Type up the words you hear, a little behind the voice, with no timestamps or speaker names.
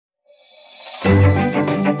Thank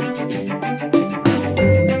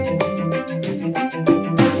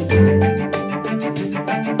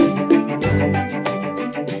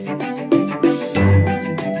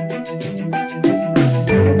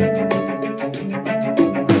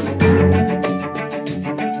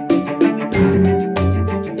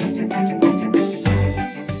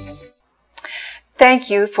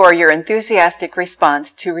you for your enthusiastic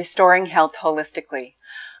response to Restoring Health Holistically.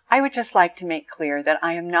 I would just like to make clear that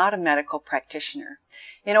I am not a medical practitioner.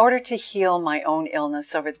 In order to heal my own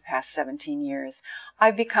illness over the past 17 years,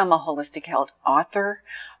 I've become a holistic health author,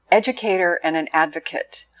 educator, and an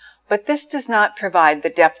advocate. But this does not provide the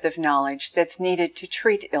depth of knowledge that's needed to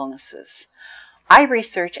treat illnesses. I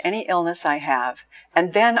research any illness I have,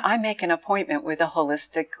 and then I make an appointment with a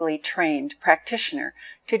holistically trained practitioner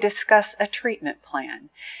to discuss a treatment plan.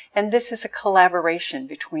 And this is a collaboration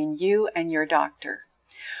between you and your doctor.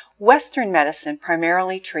 Western medicine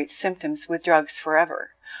primarily treats symptoms with drugs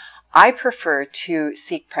forever. I prefer to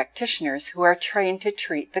seek practitioners who are trained to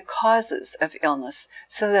treat the causes of illness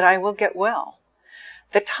so that I will get well.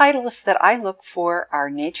 The titles that I look for are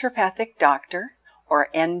naturopathic doctor, or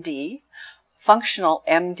ND, functional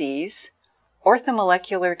MDs,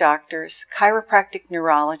 orthomolecular doctors, chiropractic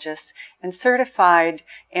neurologists, and certified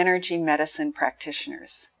energy medicine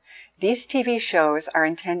practitioners. These TV shows are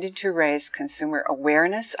intended to raise consumer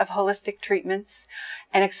awareness of holistic treatments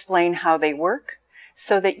and explain how they work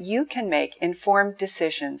so that you can make informed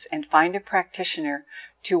decisions and find a practitioner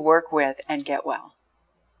to work with and get well.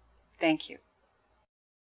 Thank you.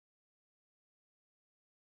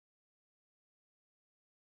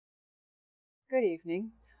 Good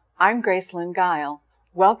evening. I'm Gracelyn Guyol.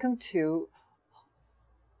 Welcome to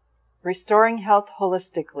Restoring Health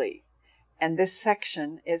Holistically. And this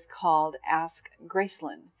section is called Ask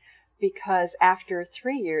Gracelyn, because after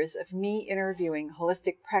 3 years of me interviewing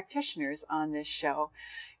holistic practitioners on this show,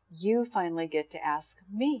 you finally get to ask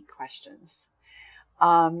me questions.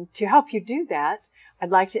 To help you do that, I'd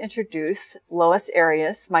like to introduce Lois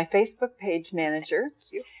Arias, my Facebook page manager.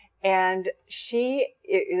 Thank you. And she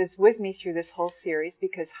is with me through this whole series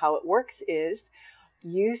because how it works is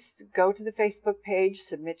you go to the Facebook page,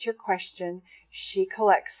 submit your question, she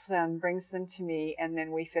collects them, brings them to me, and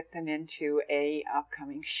then we fit them into an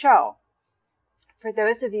upcoming show. For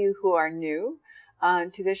those of you who are new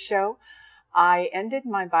to this show, I ended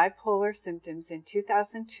my bipolar symptoms in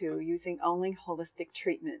 2002 using only holistic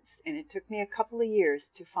treatments, and it took me a couple of years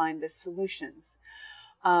to find the solutions.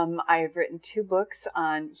 I have written 2 books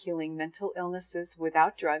on healing mental illnesses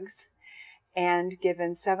without drugs and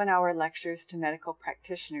given 7-hour lectures to medical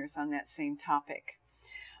practitioners on that same topic.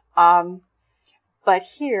 But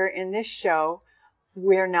here in this show,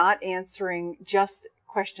 we're not answering just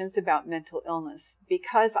questions about mental illness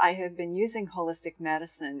because I have been using holistic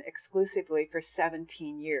medicine exclusively for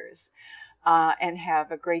 17 years and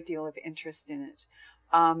have a great deal of interest in it.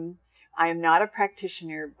 I am not a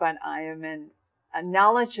practitioner, but I am a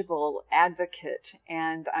knowledgeable advocate,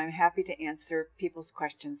 and I'm happy to answer people's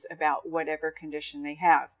questions about whatever condition they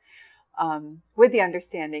have, with the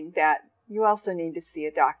understanding that you also need to see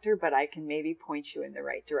a doctor, but I can maybe point you in the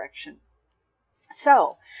right direction.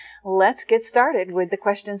 So let's get started with the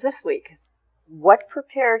questions this week. What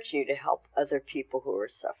prepared you to help other people who are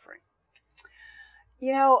suffering?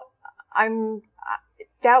 You know,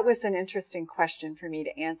 that was an interesting question for me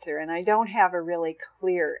to answer, and I don't have a really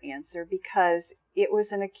clear answer because it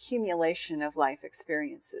was an accumulation of life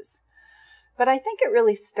experiences. But I think it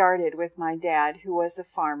really started with my dad, who was a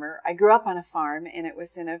farmer. I grew up on a farm, and it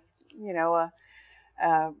was in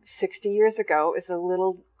 60 years ago. It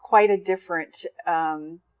was quite a different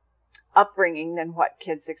upbringing than what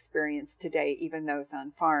kids experience today, even those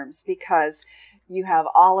on farms, because you have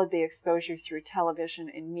all of the exposure through television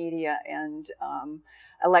and media and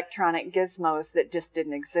electronic gizmos that just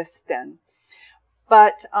didn't exist then.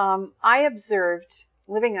 But I observed,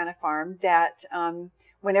 living on a farm, that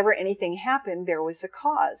whenever anything happened, there was a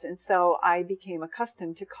cause. And so I became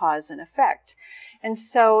accustomed to cause and effect. And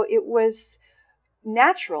so it was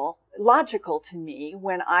natural, logical to me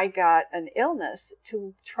when I got an illness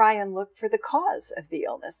to try and look for the cause of the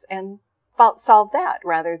illness and solve that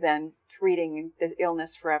rather than treating the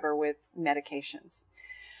illness forever with medications.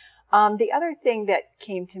 The other thing that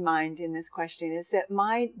came to mind in this question is that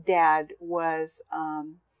my dad was,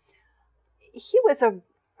 he was a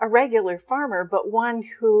regular farmer, but one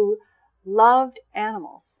who loved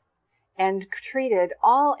animals and treated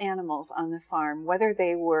all animals on the farm, whether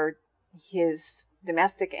they were his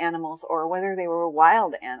domestic animals or whether they were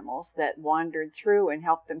wild animals that wandered through and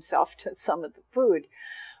helped themselves to some of the food,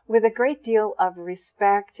 with a great deal of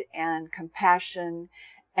respect and compassion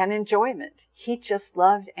and enjoyment. He just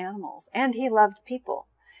loved animals, and he loved people.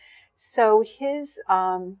 So his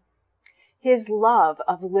love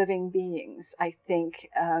of living beings, I think,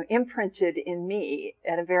 imprinted in me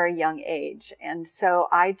at a very young age. And so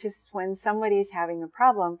I just, when somebody's having a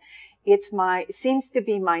problem, it seems to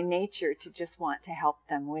be my nature to just want to help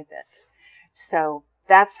them with it. So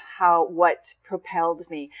that's what propelled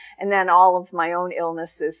me. And then all of my own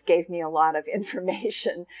illnesses gave me a lot of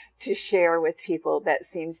information to share with people that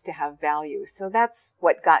seems to have value. So that's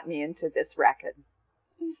what got me into this racket.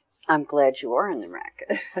 I'm glad you are in the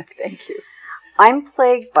racket. Thank you. I'm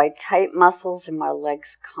plagued by tight muscles in my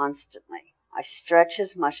legs constantly. I stretch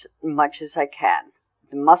as much as I can.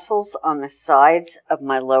 The muscles on the sides of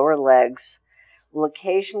my lower legs will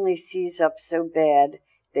occasionally seize up so bad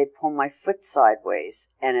they pull my foot sideways,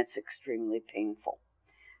 and it's extremely painful.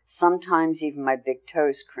 Sometimes even my big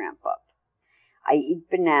toes cramp up. I can't eat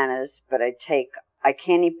bananas, but I take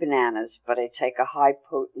a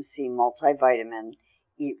high-potency multivitamin,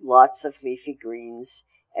 eat lots of leafy greens,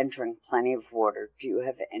 and drink plenty of water. Do you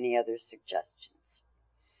have any other suggestions?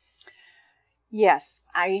 Yes,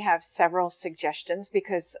 I have several suggestions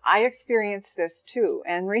because I experienced this too.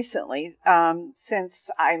 And recently, since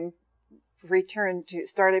I'm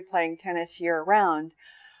started playing tennis year-round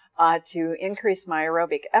to increase my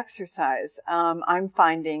aerobic exercise, I'm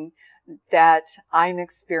finding that I'm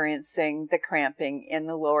experiencing the cramping in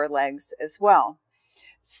the lower legs as well.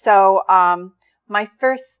 So my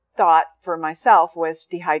first thought for myself was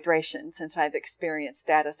dehydration, since I've experienced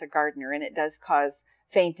that as a gardener, and it does cause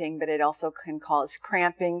fainting, but it also can cause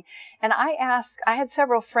cramping. And I had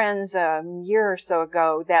several friends a year or so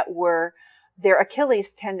ago that their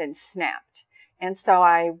Achilles tendon snapped. And so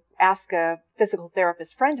I asked a physical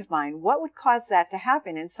therapist friend of mine, what would cause that to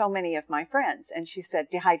happen in so many of my friends? And she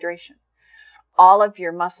said, dehydration. All of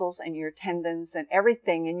your muscles and your tendons and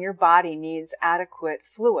everything in your body needs adequate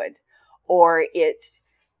fluid, or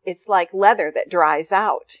it's like leather that dries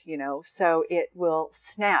out, so it will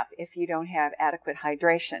snap if you don't have adequate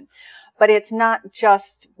hydration. But it's not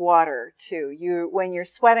just water too. When you're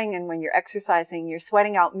sweating and when you're exercising, you're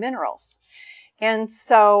sweating out minerals. And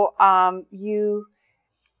so you're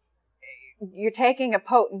taking a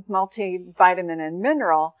potent multivitamin and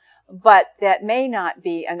mineral, but that may not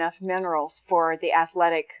be enough minerals for the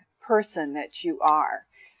athletic person that you are.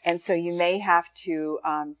 And so you may have to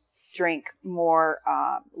drink more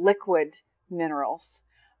liquid minerals.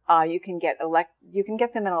 You can get them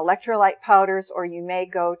in electrolyte powders, or you may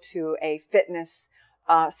go to a fitness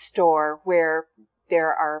store where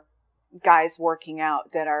there are guys working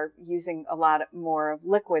out that are using a lot more of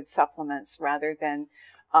liquid supplements rather than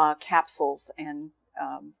capsules and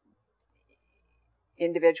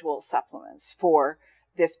individual supplements for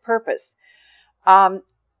this purpose.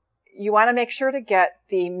 You want to make sure to get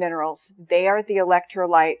the minerals. They are the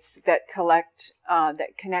electrolytes that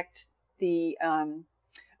connect the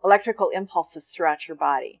electrical impulses throughout your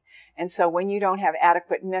body. And so when you don't have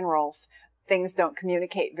adequate minerals, things don't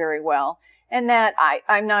communicate very well. And that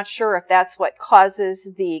I'm not sure if that's what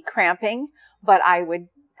causes the cramping, but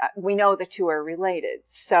we know the two are related.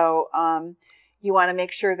 So you want to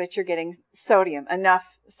make sure that you're getting sodium, enough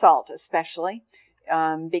salt especially,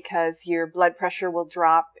 because your blood pressure will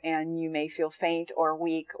drop and you may feel faint or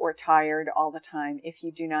weak or tired all the time if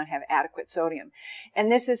you do not have adequate sodium.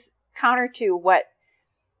 And this is counter to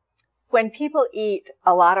when people eat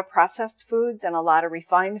a lot of processed foods and a lot of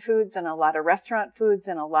refined foods and a lot of restaurant foods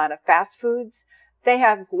and a lot of fast foods, they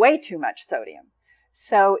have way too much sodium.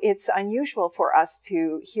 So it's unusual for us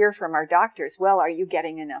to hear from our doctors, well, are you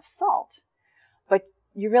getting enough salt? But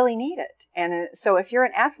you really need it. And so if you're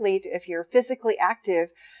an athlete, if you're physically active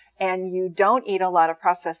and you don't eat a lot of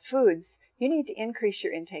processed foods, you need to increase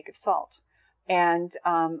your intake of salt. And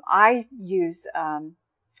I use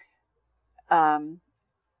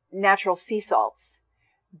natural sea salts.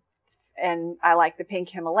 And I like the pink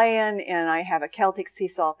Himalayan, and I have a Celtic sea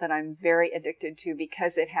salt that I'm very addicted to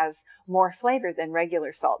because it has more flavor than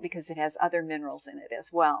regular salt because it has other minerals in it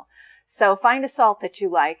as well. So find a salt that you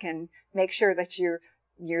like and make sure that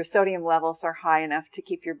your sodium levels are high enough to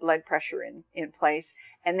keep your blood pressure in place,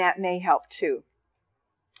 and that may help too.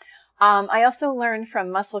 I also learned from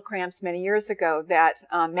muscle cramps many years ago that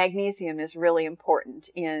magnesium is really important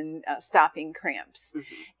in stopping cramps.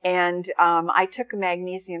 Mm-hmm. And I took a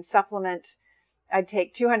magnesium supplement. I'd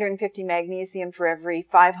take 250 magnesium for every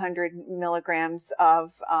 500 milligrams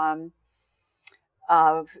of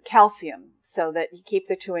calcium so that you keep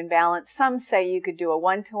the two in balance. Some say you could do a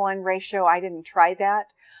 1-to-1 ratio. I didn't try that.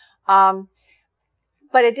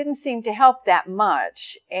 but it didn't seem to help that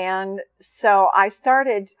much. And so I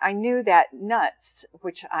knew that nuts,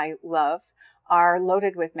 which I love, are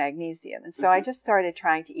loaded with magnesium. And so I just started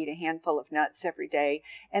trying to eat a handful of nuts every day.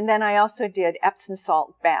 And then I also did Epsom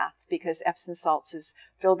salt bath, because Epsom salts is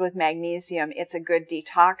filled with magnesium. It's a good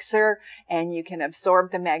detoxer, and you can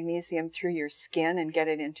absorb the magnesium through your skin and get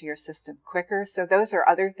it into your system quicker. So those are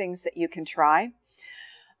other things that you can try.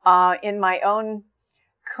 In my own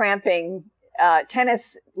cramping,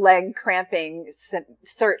 tennis leg cramping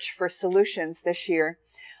search for solutions this year,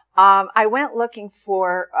 I went looking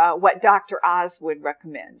for what Dr. Oz would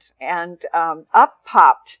recommend, and up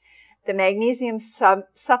popped the magnesium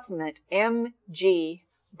supplement MG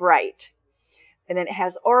Bright. And then it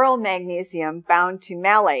has oral magnesium bound to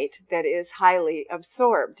malate that is highly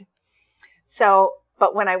absorbed. So,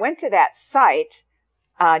 but when I went to that site,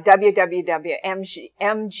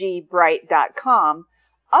 www.mgbright.com,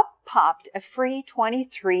 up popped a free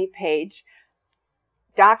 23-page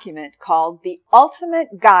document called The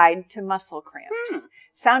Ultimate Guide to Muscle Cramps.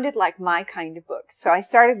 Sounded like my kind of book. So I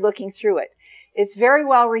started looking through it. It's very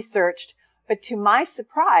well researched, but to my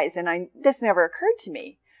surprise, and this never occurred to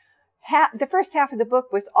me, the first half of the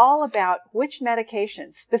book was all about which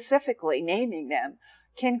medications, specifically naming them,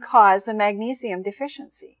 can cause a magnesium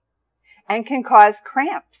deficiency and can cause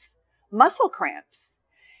cramps, muscle cramps.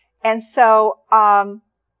 And so,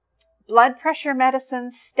 blood pressure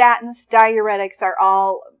medicines, statins, diuretics are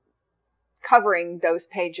all covering those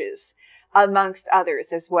pages, amongst others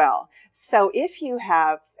as well. So if you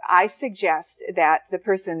have, I suggest that the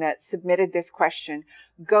person that submitted this question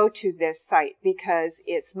go to this site, because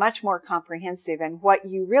it's much more comprehensive. And what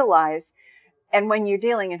you realize, and when you're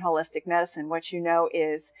dealing in holistic medicine, what you know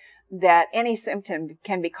is that any symptom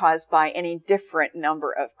can be caused by any different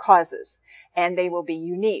number of causes, and they will be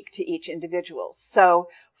unique to each individual. So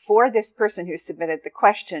for this person who submitted the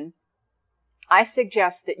question, I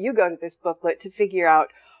suggest that you go to this booklet to figure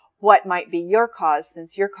out what might be your cause,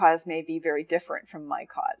 since your cause may be very different from my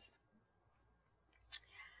cause.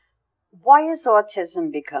 Why is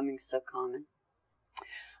autism becoming so common?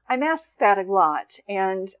 I'm asked that a lot,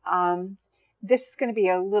 and this is going to be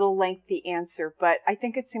a little lengthy answer, but I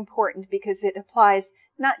think it's important because it applies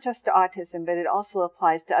not just to autism, but it also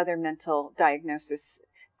applies to other mental diagnoses.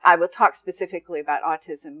 I will talk specifically about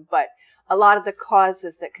autism, but a lot of the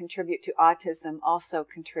causes that contribute to autism also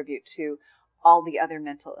contribute to all the other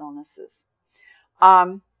mental illnesses.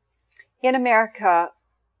 In America,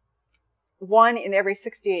 1 in every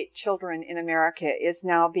 68 children in America is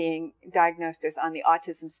now being diagnosed as on the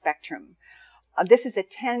autism spectrum. This is a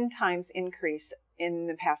 10 times increase in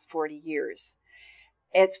the past 40 years.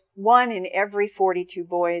 It's 1 in every 42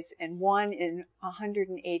 boys and 1 in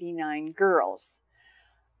 189 girls.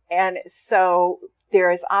 And so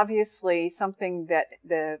there is obviously something that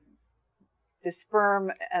the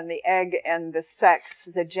sperm and the egg and the sex,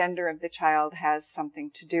 the gender of the child, has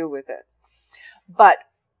something to do with it. But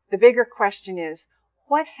the bigger question is,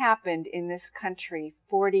 what happened in this country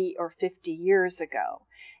 40 or 50 years ago?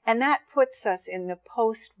 And that puts us in the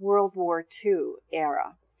post-World War II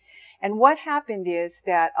era. And what happened is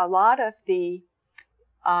that a lot of they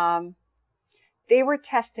were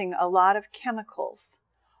testing a lot of chemicals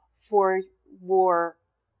for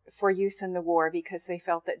use in the war, because they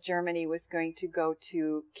felt that Germany was going to go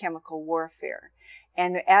to chemical warfare.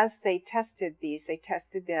 And as they tested these, they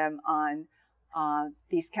tested them on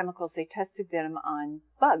these chemicals, they tested them on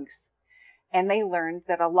bugs. And they learned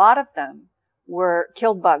that a lot of them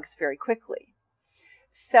killed bugs very quickly.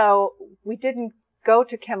 So we didn't go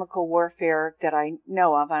to chemical warfare that I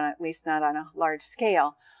know of, at least not on a large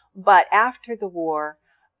scale. But after the war,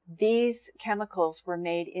 these chemicals were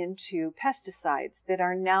made into pesticides that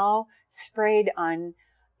are now sprayed on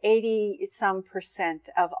 80-some%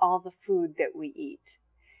 of all the food that we eat.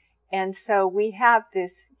 And so we have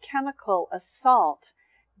this chemical assault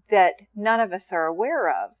that none of us are aware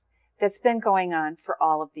of that's been going on for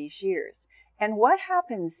all of these years. And what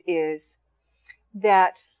happens is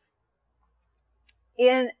that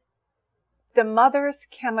in the mother's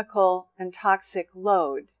chemical and toxic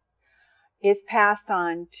load is passed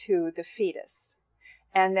on to the fetus.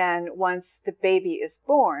 And then once the baby is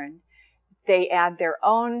born, they add their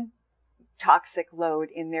own toxic load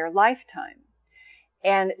in their lifetime.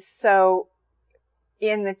 And so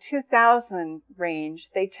in the 2000 range,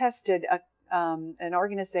 they tested an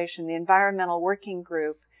organization, the Environmental Working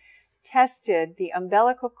Group, tested the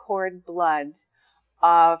umbilical cord blood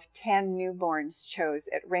of 10 newborns chose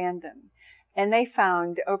at random. And they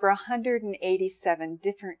found over 187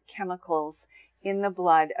 different chemicals in the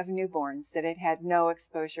blood of newborns that had had no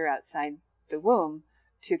exposure outside the womb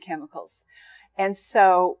to chemicals. And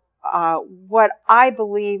so what I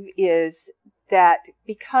believe is that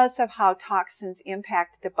because of how toxins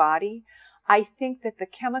impact the body, I think that the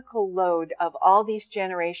chemical load of all these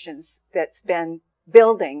generations that's been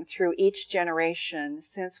building through each generation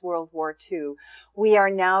since World War II, we are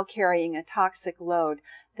now carrying a toxic load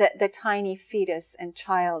that the tiny fetus and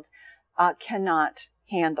child cannot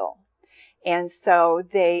handle. And so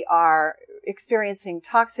they are experiencing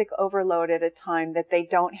toxic overload at a time that they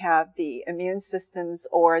don't have the immune systems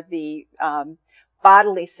or the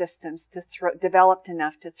bodily systems to developed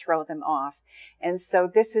enough to throw them off. And so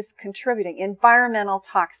this is contributing. Environmental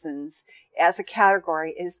toxins as a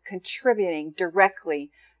category is contributing directly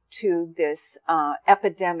to this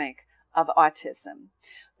epidemic of autism.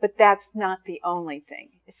 But that's not the only thing.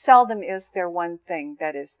 Seldom is there one thing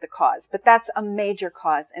that is the cause, but that's a major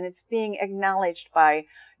cause, and it's being acknowledged by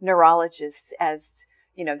neurologists as,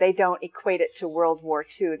 you know, they don't equate it to World War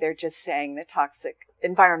II. They're just saying the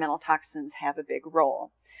environmental toxins have a big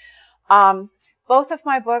role. Both of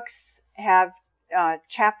my books have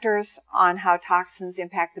chapters on how toxins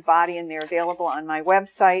impact the body, and they're available on my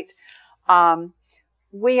website.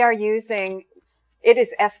 We are using, it is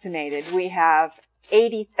estimated, we have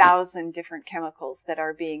 80,000 different chemicals that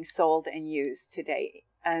are being sold and used today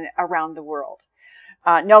around the world.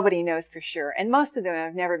 Nobody knows for sure. And most of them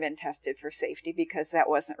have never been tested for safety because that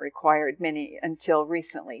wasn't required until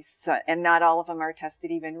recently. So, and not all of them are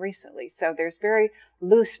tested even recently. So there's very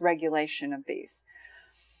loose regulation of these.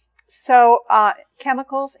 So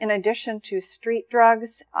chemicals, in addition to street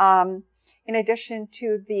drugs, in addition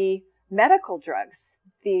to the medical drugs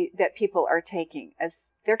that people are taking, as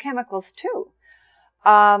they're chemicals too.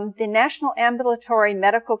 The National Ambulatory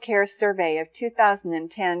Medical Care Survey of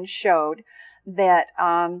 2010 showed that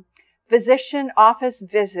physician office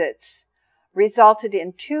visits resulted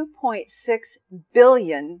in 2.6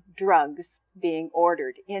 billion drugs being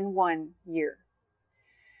ordered in 1 year.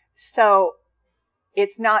 So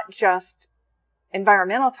it's not just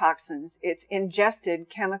environmental toxins, it's ingested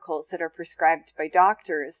chemicals that are prescribed by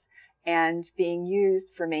doctors and being used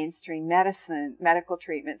for mainstream medicine, medical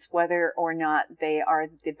treatments. Whether or not they are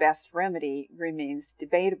the best remedy remains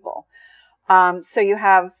debatable. So you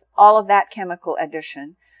have all of that chemical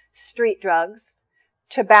addition, street drugs,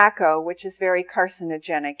 tobacco, which is very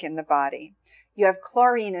carcinogenic in the body. You have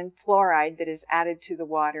chlorine and fluoride that is added to the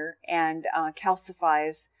water and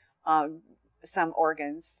calcifies some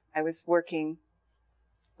organs. I was working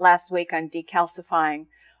last week on decalcifying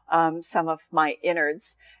some of my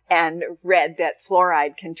innards and read that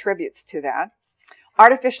fluoride contributes to that.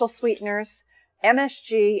 Artificial sweeteners,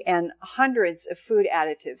 MSG, and hundreds of food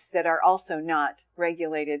additives that are also not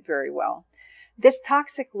regulated very well. This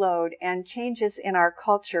toxic load and changes in our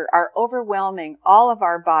culture are overwhelming all of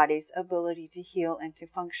our body's ability to heal and to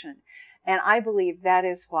function. And I believe that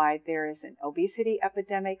is why there is an obesity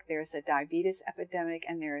epidemic, there's a diabetes epidemic,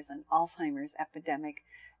 and there is an Alzheimer's epidemic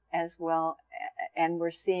as well. And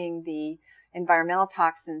we're seeing the environmental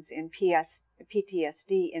toxins in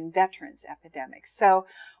PTSD in veterans epidemic. So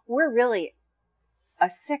we're really a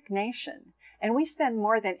sick nation, and we spend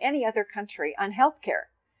more than any other country on healthcare.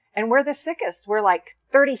 And we're the sickest. We're like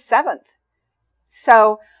 37th.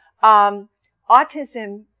 So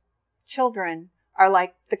autism children are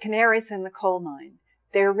like the canaries in the coal mine.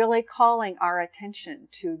 They're really calling our attention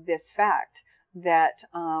to this fact that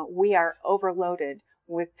we are overloaded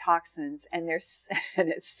with toxins, and it's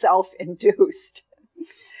self-induced.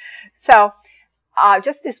 So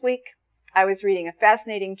just this week, I was reading a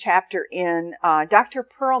fascinating chapter in Dr.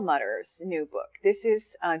 Perlmutter's new book. This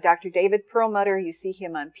is Dr. David Perlmutter. You see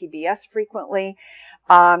him on PBS frequently.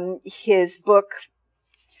 His book,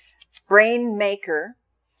 Brain Maker,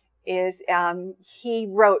 is, he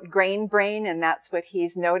wrote Grain Brain, and that's what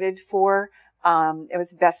he's noted for. It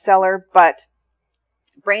was a bestseller, but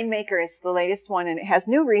Brain Maker is the latest one, and it has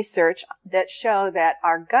new research that show that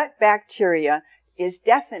our gut bacteria is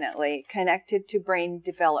definitely connected to brain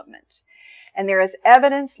development. And there is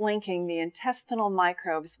evidence linking the intestinal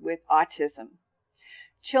microbes with autism.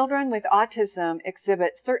 Children with autism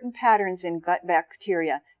exhibit certain patterns in gut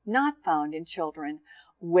bacteria not found in children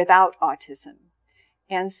without autism.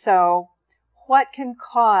 And so what can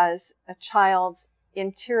cause a child's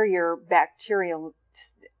interior bacterial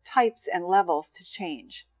types and levels to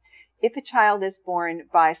change? If a child is born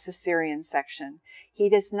by cesarean section,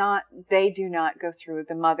 they do not go through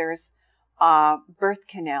the mother's birth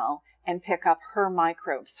canal and pick up her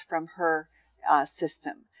microbes from her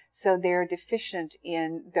system. So they're deficient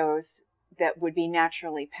in those that would be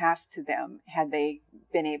naturally passed to them had they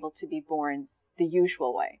been able to be born the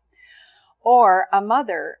usual way. Or a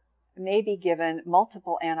mother may be given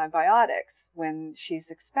multiple antibiotics when she's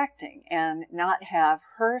expecting and not have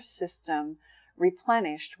her system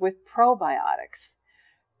replenished with probiotics.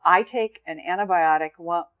 I take an antibiotic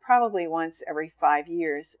probably once every 5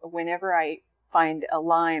 years whenever I find a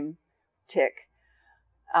Lyme tick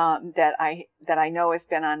that I know has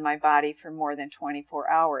been on my body for more than 24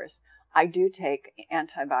 hours. I do take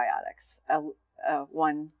antibiotics,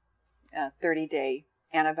 30-day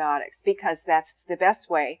antibiotics, because that's the best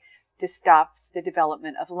way to stop the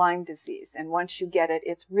development of Lyme disease. And once you get it,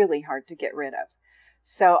 it's really hard to get rid of.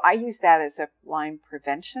 So I use that as a Lyme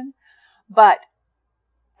prevention. But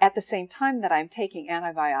at the same time that I'm taking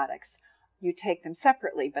antibiotics, you take them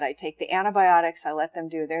separately, but I take the antibiotics, I let them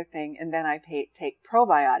do their thing, and then I take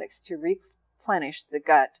probiotics to replenish the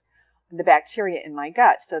gut, the bacteria in my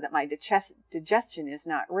gut, so that my digestion is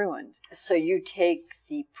not ruined. So you take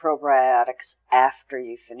the probiotics after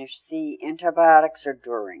you finish the antibiotics or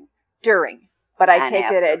during? During, but I take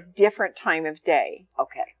after. it at a different time of day.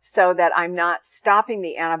 Okay. So that I'm not stopping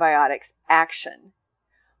the antibiotics action,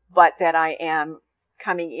 but that I am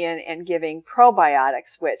coming in and giving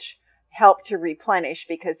probiotics, which help to replenish,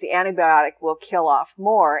 because the antibiotic will kill off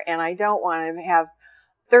more, and I don't want to have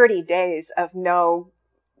 30 days of no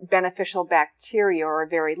beneficial bacteria or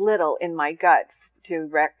very little in my gut to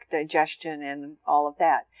wreck digestion and all of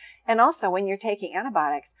that. And also, when you're taking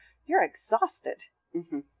antibiotics, you're exhausted.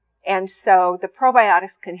 Mm-hmm. And so the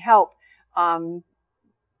probiotics can help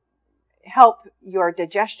your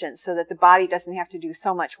digestion, so that the body doesn't have to do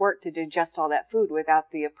so much work to digest all that food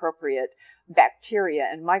without the appropriate bacteria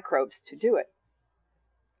and microbes to do it.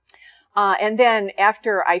 And then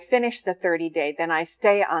after I finish the 30-day, then I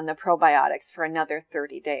stay on the probiotics for another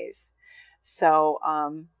 30 days. So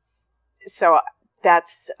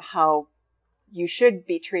that's how you should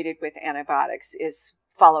be treated with antibiotics, is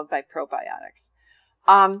followed by probiotics.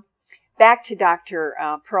 Back to Dr.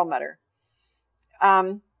 Perlmutter.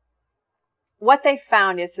 What they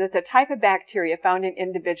found is that the type of bacteria found in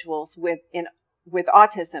individuals with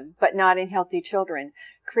autism, but not in healthy children,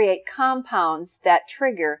 create compounds that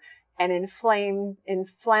trigger an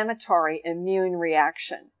inflammatory immune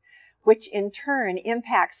reaction, which in turn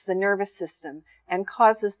impacts the nervous system and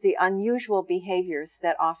causes the unusual behaviors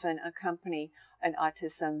that often accompany an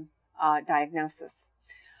autism diagnosis.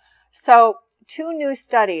 So 2 new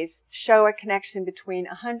studies show a connection between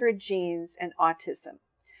 100 genes and autism.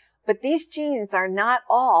 But these genes are not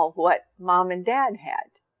all what mom and dad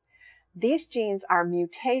had. These genes are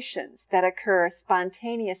mutations that occur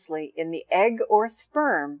spontaneously in the egg or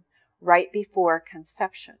sperm right before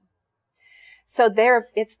conception. So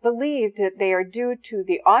it's believed that they are due to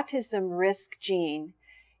the autism risk gene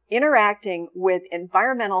interacting with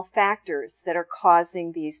environmental factors that are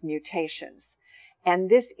causing these mutations. And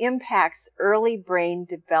this impacts early brain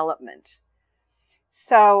development.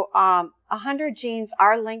 So 100 genes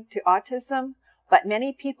are linked to autism, but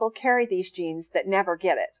many people carry these genes that never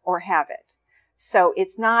get it or have it. So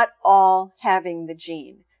it's not all having the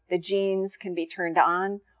gene. The genes can be turned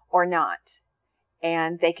on or not,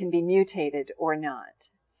 and they can be mutated or not.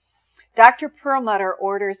 Dr. Perlmutter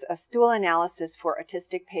orders a stool analysis for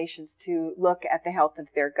autistic patients to look at the health of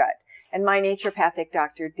their gut. And my naturopathic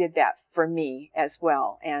doctor did that for me as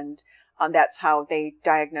well. And that's how they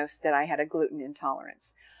diagnosed that I had a gluten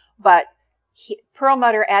intolerance. But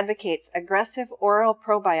Perlmutter advocates aggressive oral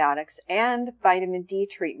probiotics and vitamin D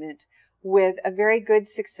treatment with a very good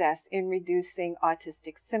success in reducing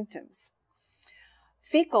autistic symptoms.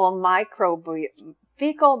 Fecal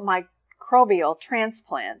microbial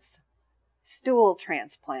transplants, stool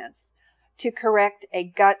transplants, to correct a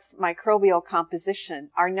gut's microbial composition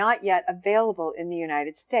are not yet available in the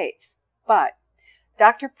United States, but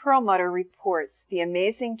Dr. Perlmutter reports the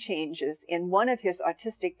amazing changes in one of his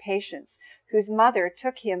autistic patients whose mother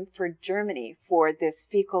took him for Germany for this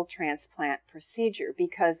fecal transplant procedure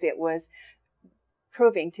because it was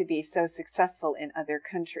proving to be so successful in other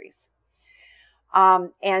countries.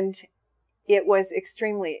 And it was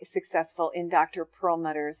extremely successful in Dr.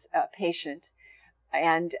 Perlmutter's patient.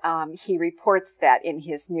 And he reports that in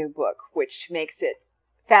his new book, which makes it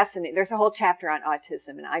fascinating. There's a whole chapter on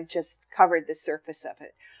autism, and I've just covered the surface of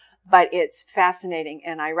it. But it's fascinating,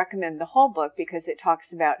 and I recommend the whole book because it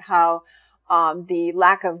talks about how the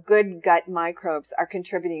lack of good gut microbes are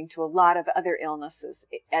contributing to a lot of other illnesses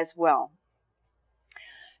as well.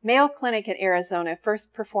 Mayo Clinic in Arizona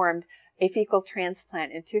first performed a fecal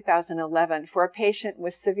transplant in 2011 for a patient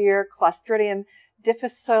with severe Clostridium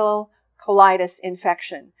difficile colitis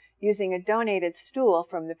infection using a donated stool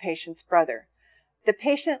from the patient's brother. The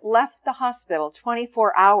patient left the hospital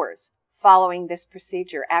 24 hours following this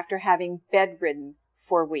procedure after having bedridden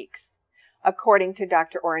 4 weeks, according to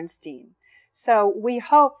Dr. Ornstein. So we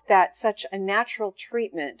hope that such a natural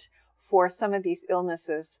treatment for some of these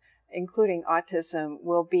illnesses, including autism,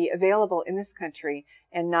 will be available in this country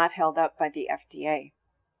and not held up by the FDA.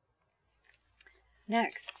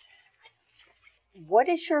 Next. What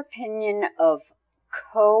is your opinion of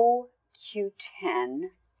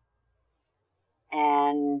CoQ10?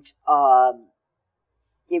 And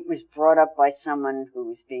it was brought up by someone who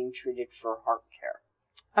was being treated for heart care.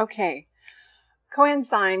 Okay.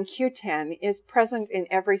 Coenzyme Q10 is present in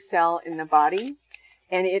every cell in the body,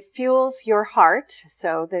 and it fuels your heart,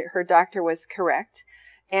 so that her doctor was correct,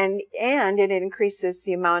 and it increases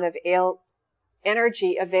the amount of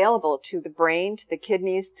energy available to the brain, to the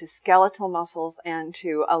kidneys, to skeletal muscles, and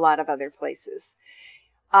to a lot of other places.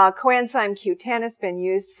 Coenzyme Q10 has been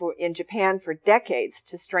used in Japan for decades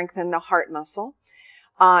to strengthen the heart muscle.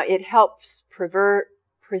 It helps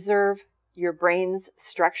preserve your brain's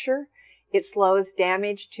structure. It slows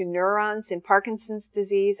damage to neurons in Parkinson's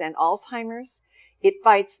disease and Alzheimer's. It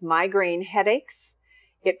fights migraine headaches.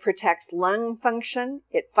 It protects lung function.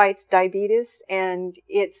 It fights diabetes, and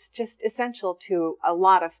it's just essential to a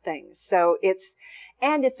lot of things. So it's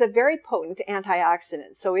a very potent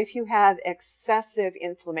antioxidant. So if you have excessive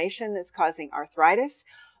inflammation that's causing arthritis,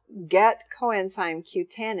 get coenzyme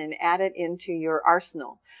Q10 and add it into your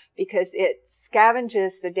arsenal, because it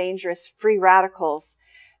scavenges the dangerous free radicals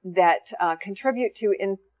that contribute to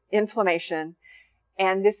inflammation.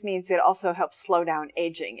 And this means it also helps slow down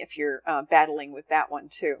aging if you're battling with that one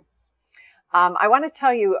too. I want to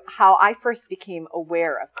tell you how I first became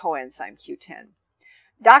aware of coenzyme Q10.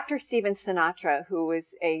 Dr. Stephen Sinatra, who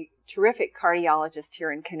is a terrific cardiologist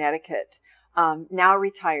here in Connecticut, now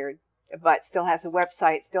retired, but still has a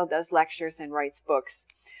website, still does lectures and writes books.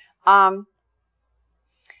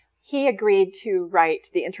 He agreed to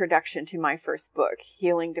write the introduction to my first book,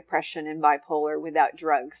 Healing Depression and Bipolar Without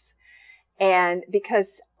Drugs. And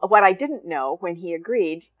because what I didn't know when he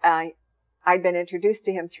agreed, I'd been introduced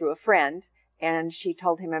to him through a friend, and she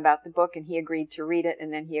told him about the book, and he agreed to read it,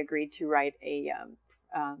 and then he agreed to write a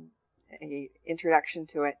introduction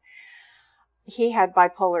to it. He had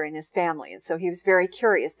bipolar in his family, and so he was very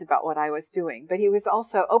curious about what I was doing. But he was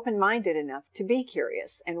also open-minded enough to be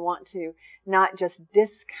curious and want to not just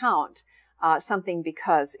discount something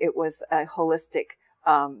because it was a holistic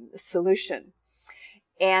solution.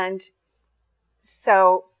 And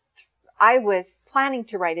so I was planning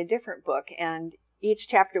to write a different book, and each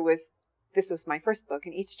chapter this was my first book,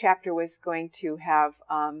 and each chapter was going to have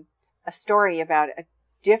a story about a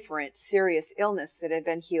different serious illness that had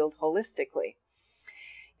been healed holistically.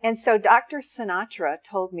 And so Dr. Sinatra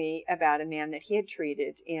told me about a man that he had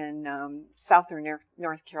treated in southern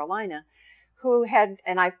North Carolina who had,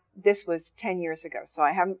 this was 10 years ago, so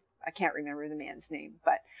I can't remember the man's name,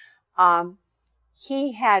 but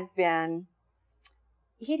he'd had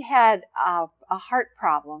a heart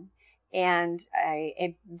problem, and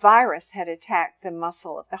a virus had attacked the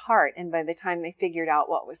muscle of the heart. And by the time they figured out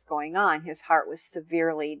what was going on, his heart was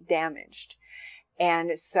severely damaged.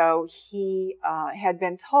 And so he had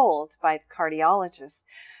been told by the cardiologist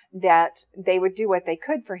that they would do what they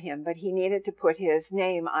could for him, but he needed to put his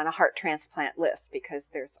name on a heart transplant list because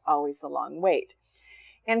there's always a long wait.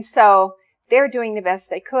 And so they're doing the best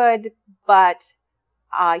they could, but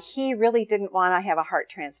he really didn't want to have a heart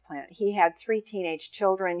transplant. He had 3 teenage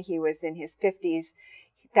children. He was in his 50s.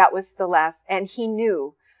 That was the last, and he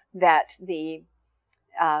knew that the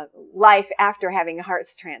life after having a heart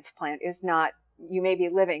transplant is not, you may be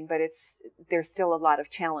living, but there's still a lot of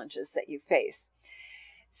challenges that you face.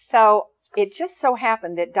 So it just so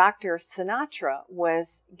happened that Dr. Sinatra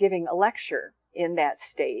was giving a lecture in that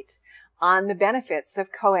state on the benefits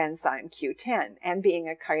of coenzyme Q10, and being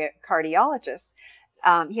a cardiologist,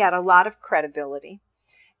 he had a lot of credibility.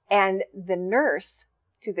 And the nurse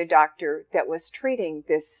to the doctor that was treating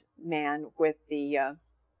this man with the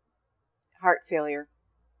heart failure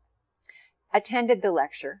attended the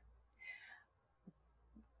lecture,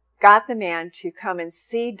 got the man to come and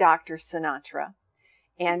see Dr. Sinatra,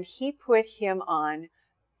 and he put him on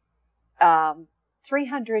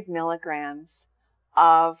 300 milligrams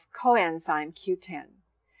of coenzyme Q10.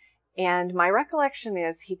 And my recollection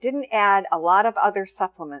is he didn't add a lot of other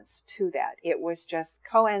supplements to that. It was just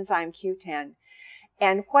coenzyme Q10.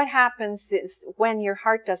 And what happens is when your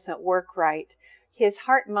heart doesn't work right, his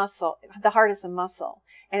heart muscle, the heart is a muscle,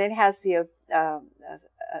 and it has the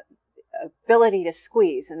ability to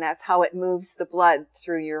squeeze, and that's how it moves the blood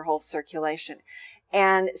through your whole circulation.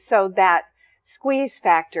 And so that squeeze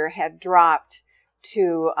factor had dropped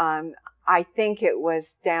to, I think it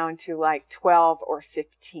was down to like 12 or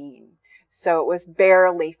 15. So it was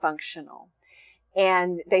barely functional.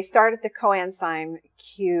 And they started the coenzyme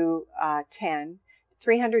Q10,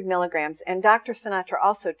 300 milligrams. And Dr. Sinatra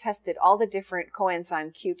also tested all the different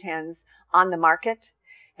coenzyme Q10s on the market.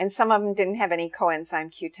 And some of them didn't have any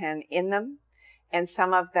coenzyme Q10 in them. And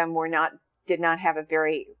some of them did not have a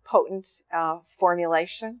very potent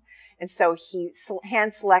formulation. And so he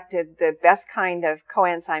hand selected the best kind of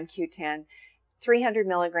coenzyme Q10, 300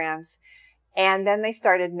 milligrams. And then they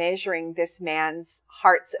started measuring this man's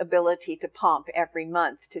heart's ability to pump every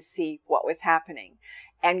month to see what was happening.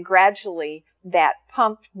 And gradually that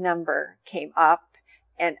pump number came up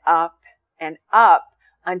and up and up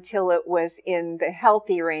until it was in the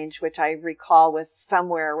healthy range, which I recall was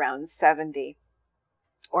somewhere around 70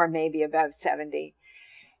 or maybe above 70.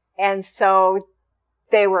 And so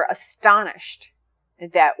they were astonished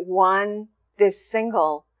that this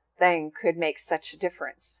single thing could make such a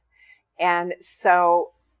difference. And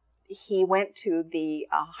so he went to the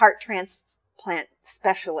heart transplant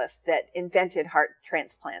specialist that invented heart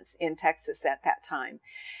transplants in Texas at that time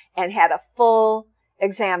and had a full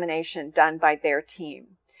examination done by their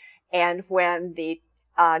team. And when the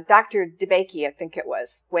Dr. DeBakey, I think it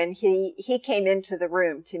was, when he came into the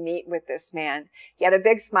room to meet with this man, he had a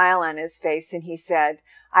big smile on his face and he said,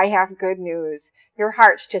 "I have good news. Your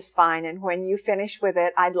heart's just fine, and when you finish with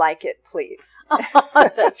it, I'd like it, please."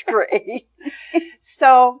 That's great.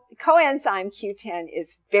 So coenzyme Q10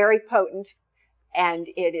 is very potent, and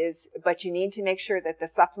but you need to make sure that the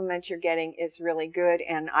supplement you're getting is really good.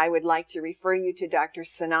 And I would like to refer you to Dr.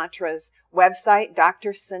 Sinatra's website,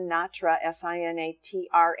 drsinatra,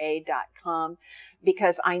 SINATRA.com,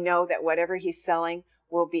 because I know that whatever he's selling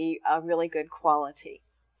will be a really good quality.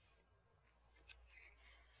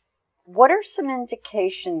 What are some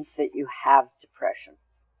indications that you have depression?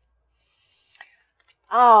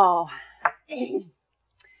 Oh,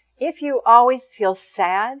 if you always feel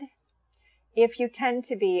sad, if you tend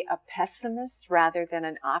to be a pessimist rather than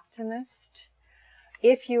an optimist,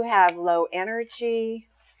 if you have low energy,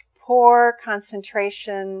 poor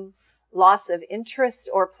concentration, loss of interest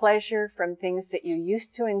or pleasure from things that you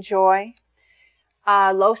used to enjoy,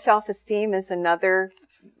 low self-esteem is another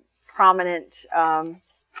prominent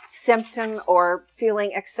symptom, or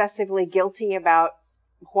feeling excessively guilty about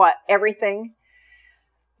everything.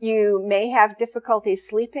 You may have difficulty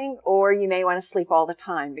sleeping, or you may want to sleep all the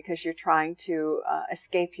time because you're trying to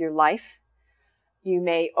escape your life. You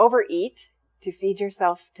may overeat to feed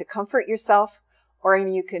yourself, to comfort yourself, or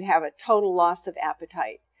you could have a total loss of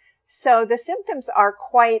appetite. So the symptoms are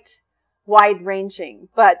quite wide-ranging,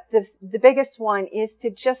 but the biggest one is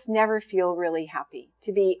to just never feel really happy,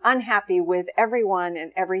 to be unhappy with everyone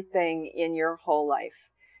and everything in your whole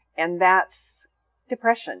life. And that's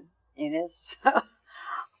depression. It is.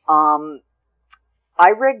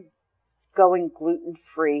 I read going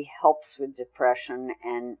gluten-free helps with depression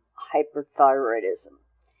and hyperthyroidism,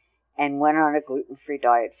 and went on a gluten-free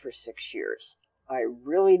diet for 6 years. I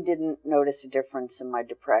really didn't notice a difference in my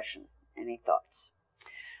depression. Any thoughts?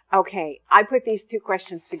 Okay, I put these two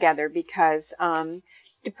questions together because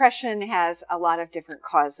depression has a lot of different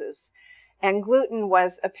causes, and gluten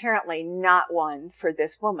was apparently not one for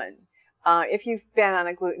this woman. If you've been on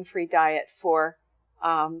a gluten-free diet for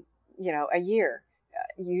a year,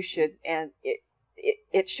 you should, and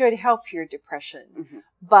it should help your depression. Mm-hmm.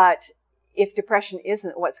 But if depression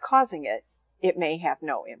isn't what's causing it, it may have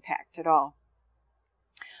no impact at all.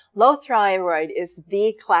 Low thyroid is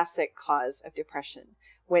the classic cause of depression.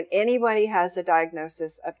 When anybody has a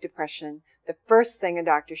diagnosis of depression, the first thing a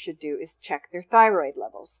doctor should do is check their thyroid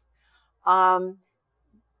levels.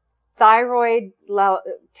 Thyroid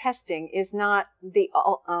testing is not the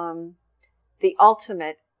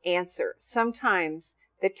ultimate answer. Sometimes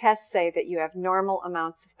the tests say that you have normal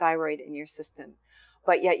amounts of thyroid in your system,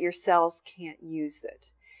 but yet your cells can't use it.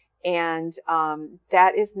 And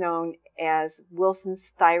that is known as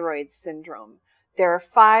Wilson's thyroid syndrome. There are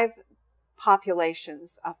 5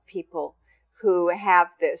 populations of people who have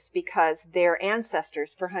this because their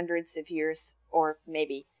ancestors for hundreds of years, or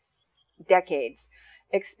maybe decades,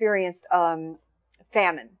 experienced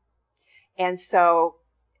famine. And so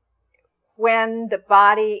when the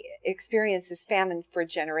body experiences famine for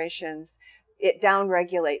generations, it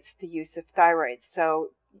downregulates the use of thyroid. So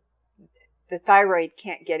the thyroid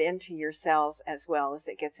can't get into your cells as well as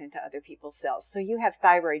it gets into other people's cells. So you have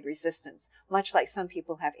thyroid resistance, much like some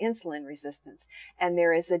people have insulin resistance. And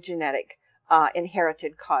there is a genetic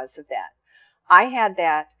inherited cause of that. I had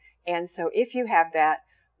that. And so if you have that,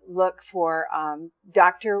 look for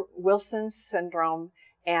Dr. Wilson's syndrome.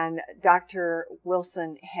 And Dr.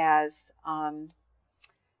 Wilson has,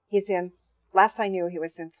 he's in last I knew, he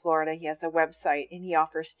was in Florida. He has a website, and he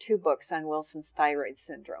offers 2 books on Wilson's thyroid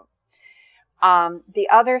syndrome. The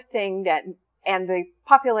other thing that, and the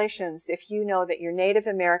populations, if you know that you're Native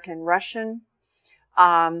American, Russian,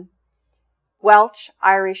 Welsh,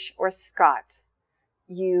 Irish, or Scot,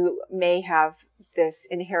 you may have this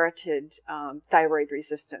inherited thyroid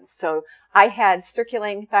resistance. So I had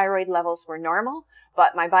circulating thyroid levels were normal,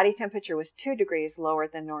 but my body temperature was 2 degrees lower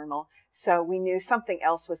than normal. So we knew something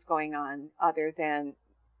else was going on other than,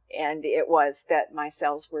 and it was that my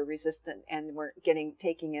cells were resistant and weren't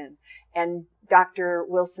taking in. And Dr.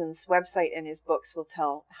 Wilson's website and his books will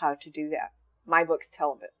tell how to do that. My books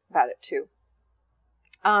tell about it too.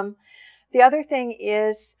 The other thing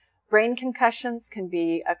is brain concussions can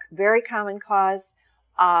be a very common cause.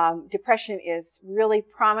 Depression is really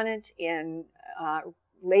prominent in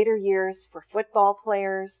later years for football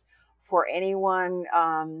players, for anyone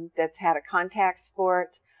that's had a contact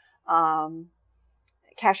sport.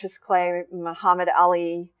 Cassius Clay, Muhammad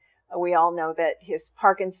Ali, we all know that his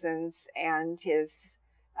Parkinson's and his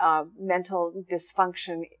mental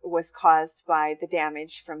dysfunction was caused by the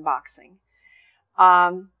damage from boxing.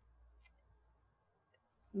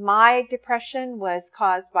 My depression was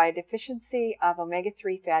caused by a deficiency of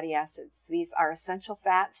omega-3 fatty acids. These are essential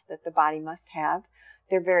fats that the body must have.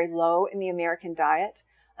 They're very low in the American diet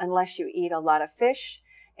unless you eat a lot of fish,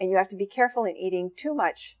 and you have to be careful in eating too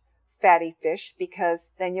much fatty fish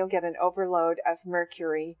because then you'll get an overload of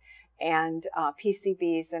mercury and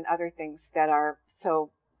PCBs and other things that are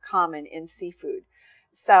so common in seafood.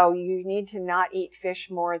 So you need to not eat fish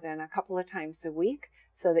more than a couple of times a week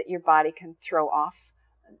so that your body can throw off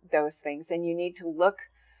those things. And you need to look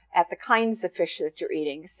at the kinds of fish that you're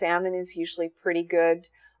eating. Salmon is usually pretty good,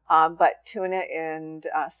 but tuna and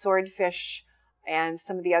swordfish and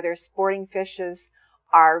some of the other sporting fishes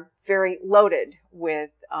are very loaded with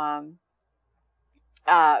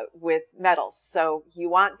metals. So you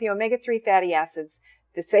want the omega-3 fatty acids.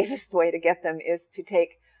 The safest way to get them is to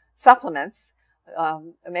take supplements,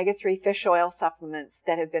 omega-3 fish oil supplements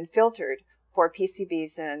that have been filtered for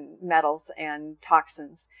PCBs and metals and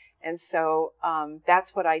toxins. And so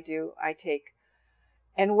that's what I do. I take,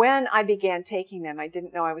 and when I began taking them, I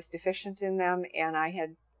didn't know I was deficient in them, and I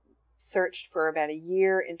had searched for about a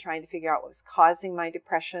year in trying to figure out what was causing my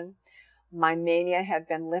depression. My mania had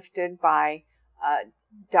been lifted by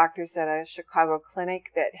doctors at a Chicago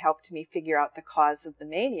clinic that helped me figure out the cause of the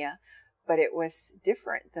mania, but it was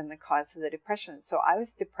different than the cause of the depression. So I was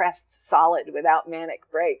depressed solid without manic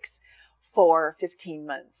breaks for 15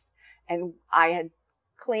 months. And I had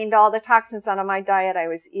cleaned all the toxins out of my diet. I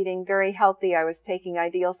was eating very healthy. I was taking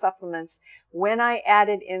ideal supplements. When I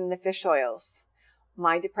added in the fish oils,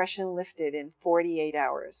 my depression lifted in 48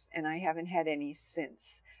 hours, and I haven't had any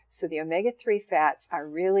since. So the omega-3 fats are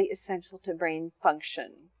really essential to brain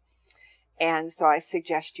function. And so I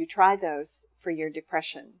suggest you try those for your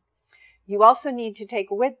depression. You also need to take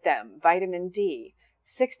with them vitamin D.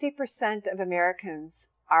 60% of Americans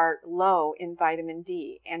are low in vitamin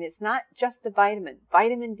D, and it's not just a vitamin.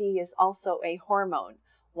 Vitamin D is also a hormone,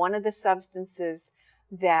 one of the substances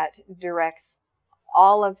that directs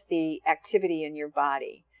all of the activity in your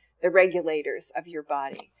body, the regulators of your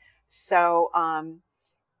body. So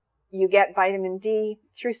you get vitamin D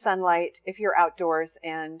through sunlight if you're outdoors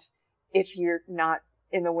and if you're not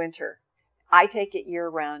in the winter. I take it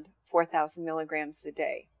year-round, 4,000 milligrams a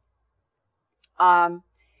day.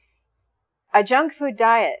 A junk food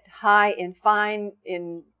diet high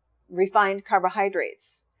in refined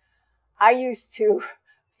carbohydrates. I used to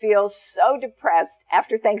feel so depressed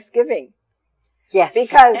after Thanksgiving. Yes.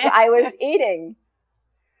 Because I was eating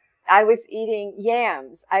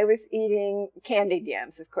yams. I was eating candied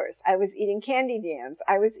yams, of course. I was eating candied yams.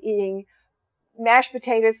 I was eating mashed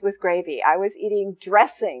potatoes with gravy. I was eating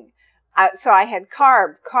dressing. So I had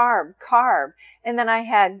carb. And then I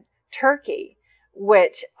had turkey,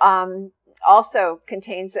 which also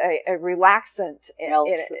contains a relaxant,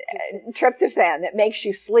 tryptophan, that makes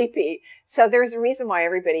you sleepy. So there's a reason why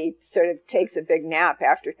everybody sort of takes a big nap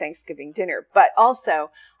after Thanksgiving dinner. But also,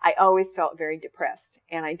 I always felt very depressed,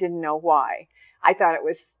 and I didn't know why. I thought it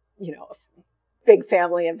was, a big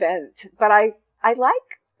family event. But I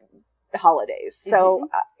like holidays, so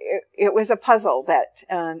it was a puzzle that.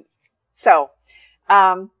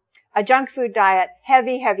 A junk food diet,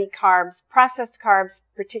 heavy carbs, processed carbs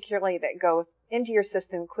particularly, that go into your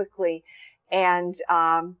system quickly and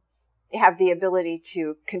have the ability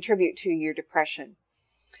to contribute to your depression.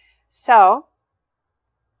 So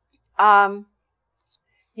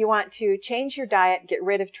you want to change your diet, get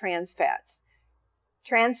rid of trans fats.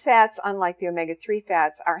 Trans fats, unlike the omega-3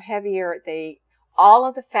 fats, are heavier. They All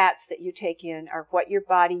of the fats that you take in are what your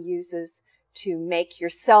body uses to make your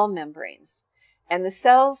cell membranes. And the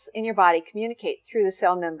cells in your body communicate through the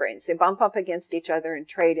cell membranes. They bump up against each other and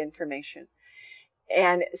trade information.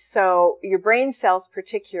 And so your brain cells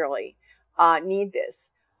particularly need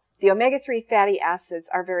this. The omega-3 fatty acids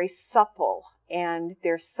are very supple and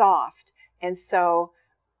they're soft. And so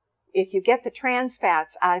if you get the trans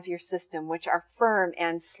fats out of your system, which are firm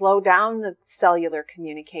and slow down the cellular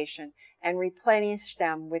communication, and replenish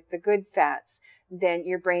them with the good fats, then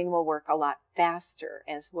your brain will work a lot faster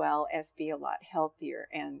as well as be a lot healthier,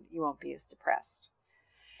 and you won't be as depressed.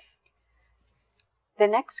 The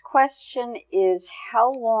next question is,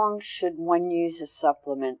 how long should one use a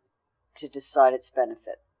supplement to decide its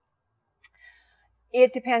benefit?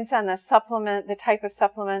 It depends on the supplement, the type of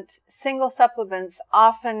supplement. Single supplements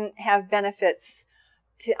often have benefits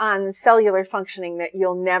on cellular functioning that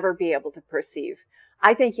you'll never be able to perceive.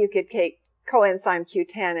 I think you could take coenzyme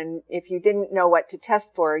Q10, and if you didn't know what to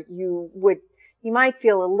test for, you might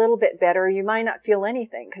feel a little bit better. You might not feel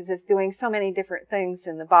anything because it's doing so many different things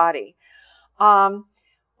in the body.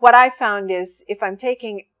 What I found is if I'm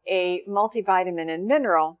taking a multivitamin and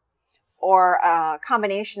mineral or a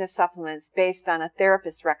combination of supplements based on a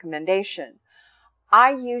therapist's recommendation,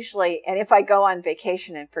 I usually, and if I go on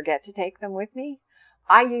vacation and forget to take them with me,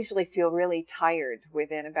 I usually feel really tired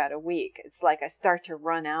within about a week. It's like I start to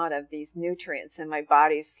run out of these nutrients and my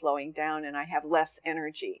body's slowing down and I have less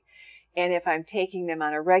energy. And if I'm taking them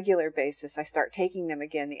on a regular basis, I start taking them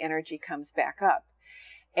again, the energy comes back up.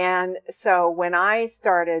 And so when I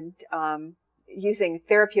started using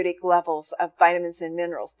therapeutic levels of vitamins and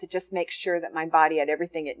minerals to just make sure that my body had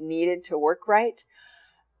everything it needed to work right,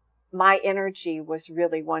 my energy was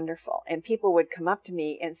really wonderful. And people would come up to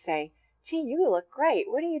me and say, "Gee, you look great.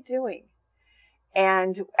 What are you doing?"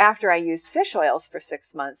 And after I used fish oils for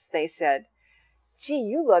 6 months, they said, "Gee,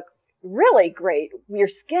 you look really great. Your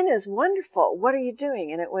skin is wonderful. What are you doing?"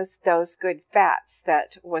 And it was those good fats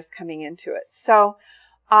that was coming into it. So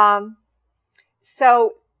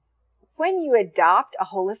when you adopt a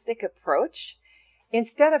holistic approach,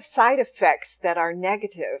 instead of side effects that are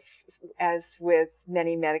negative, as with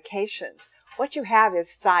many medications, what you have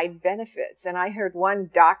is side benefits. And I heard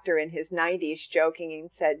one doctor in his 90s joking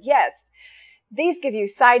and said, "Yes, these give you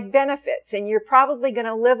side benefits and you're probably going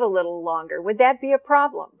to live a little longer. Would that be a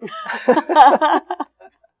problem?"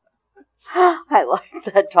 I like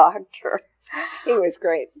that doctor. He was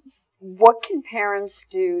great. What can parents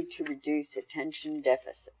do to reduce attention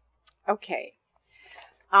deficit? Okay.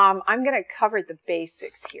 I'm going to cover the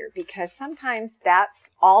basics here because sometimes that's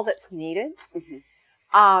all that's needed.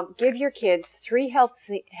 Mm-hmm. Give your kids 3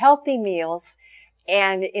 healthy meals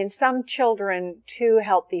and in some children 2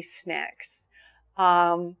 healthy snacks.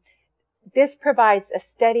 This provides a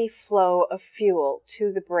steady flow of fuel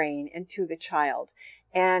to the brain and to the child.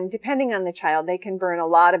 And depending on the child, they can burn a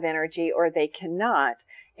lot of energy or they cannot.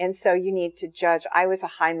 And so you need to judge. I was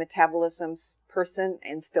a high metabolism person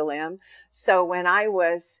and still am. So when I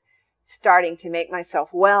was starting to make myself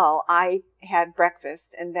well, I had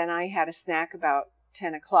breakfast and then I had a snack about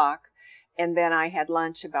 10 o'clock and then I had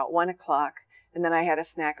lunch about 1 o'clock and then I had a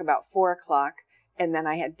snack about 4 o'clock and then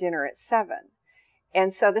I had dinner at 7.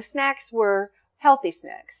 And so the snacks were healthy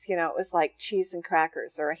snacks. You know, it was like cheese and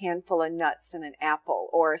crackers or a handful of nuts and an apple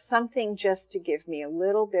or something just to give me a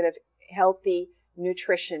little bit of healthy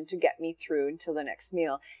nutrition to get me through until the next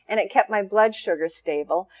meal. And it kept my blood sugar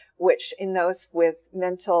stable, which in those with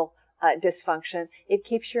mental dysfunction, it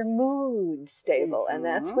keeps your mood stable. Mm-hmm. And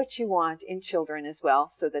that's what you want in children as well,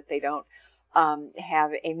 so that they don't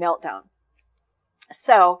have a meltdown.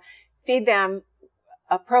 So feed them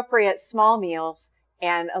appropriate small meals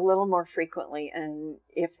and a little more frequently, and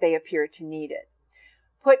if they appear to need it.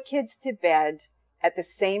 Put kids to bed at the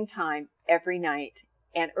same time every night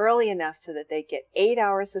and early enough so that they get 8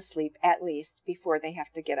 hours of sleep at least before they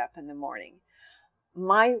have to get up in the morning.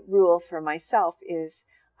 My rule for myself is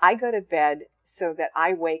I go to bed so that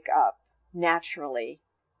I wake up naturally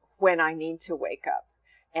when I need to wake up.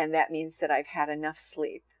 And that means that I've had enough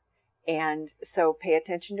sleep. And so pay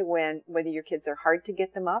attention to whether your kids are hard to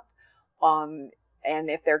get them up. And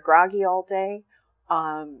if they're groggy all day,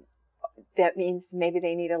 that means maybe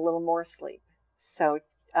they need a little more sleep. So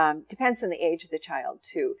depends on the age of the child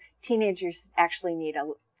too. Teenagers actually need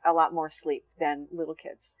a lot more sleep than little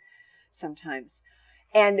kids sometimes.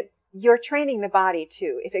 And you're training the body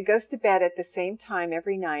too. If it goes to bed at the same time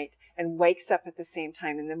every night and wakes up at the same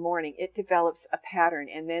time in the morning, it develops a pattern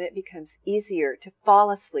and then it becomes easier to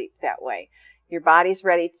fall asleep that way. Your body's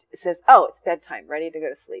ready, it says, "Oh, it's bedtime, ready to go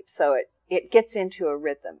to sleep." So it gets into a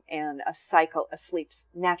rhythm and a cycle,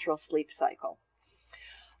 natural sleep cycle.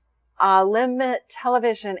 Limit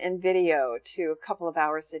television and video to a couple of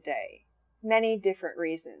hours a day. Many different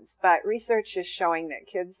reasons, but research is showing that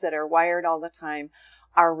kids that are wired all the time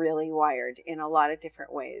are really wired in a lot of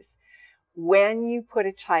different ways. When you put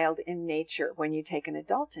a child in nature, when you take an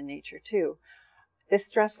adult in nature too, the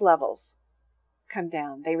stress levels come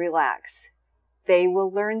down, they relax. They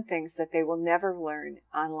will learn things that they will never learn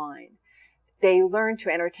online. They learn to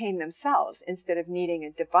entertain themselves instead of needing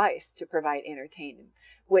a device to provide entertainment,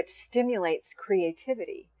 which stimulates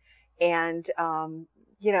creativity. And,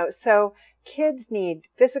 so kids need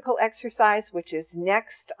physical exercise, which is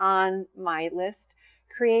next on my list.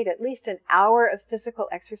 Create at least an hour of physical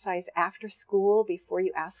exercise after school before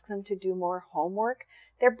you ask them to do more homework.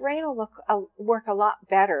 Their brain will work a lot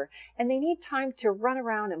better, and they need time to run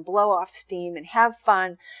around and blow off steam and have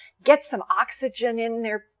fun, get some oxygen in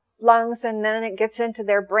their lungs, and then it gets into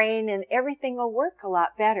their brain and everything will work a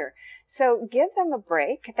lot better. So give them a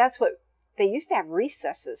break. That's what they used to have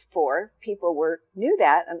recesses for. People knew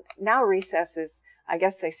that, and now recesses, I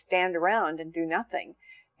guess they stand around and do nothing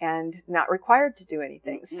and not required to do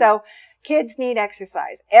anything. Mm-hmm. So kids need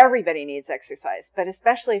exercise. Everybody needs exercise, but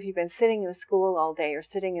especially if you've been sitting in a school all day or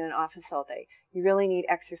sitting in an office all day, you really need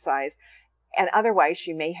exercise. And otherwise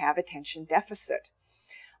you may have attention deficit.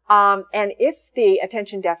 And if the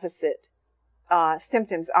attention deficit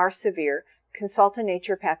symptoms are severe, consult a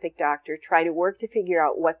naturopathic doctor. Try to work to figure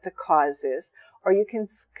out what the cause is, or you can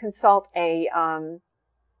consult I'm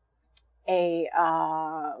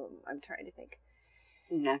trying to think.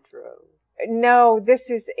 No, this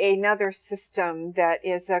is another system that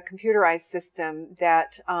is a computerized system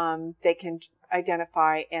that they can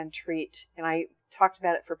identify and treat. And I talked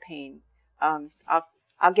about it for pain.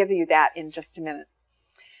 I'll give you that in just a minute.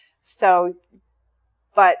 So,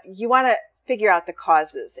 but you want to figure out the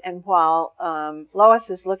causes. And while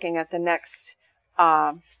Lois is looking at the next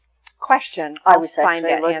question, I was find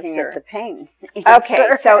actually that looking answer. at the pain. Okay,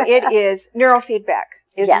 so it is neurofeedback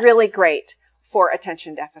is Yes. really great for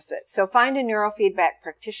attention deficit. So find a neurofeedback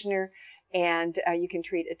practitioner, and you can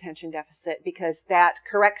treat attention deficit because that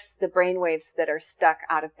corrects the brain waves that are stuck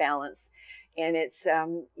out of balance. And it's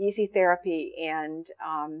easy therapy, and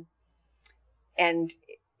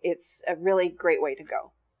it's a really great way to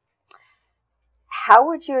go. How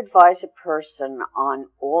would you advise a person on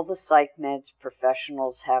all the psych meds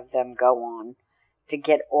professionals have them go on to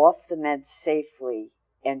get off the meds safely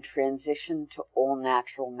and transition to all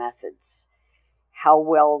natural methods? How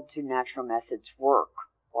well do natural methods work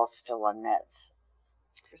while still on meds?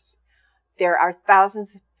 There are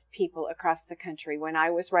thousands of people across the country. When I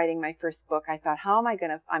was writing my first book, I thought,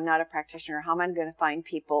 I'm not a practitioner, how am I going to find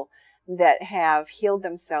people that have healed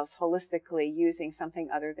themselves holistically using something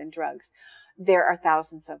other than drugs? There are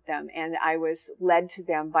thousands of them, and I was led to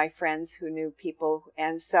them by friends who knew people.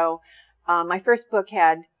 And so my first book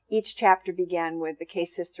each chapter began with the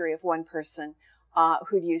case history of one person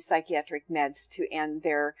who'd used psychiatric meds to end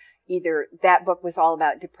that book was all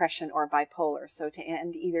about depression or bipolar, so to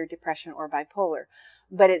end either depression or bipolar.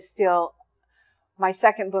 But my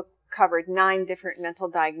second book covered 9 different mental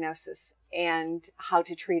diagnoses and how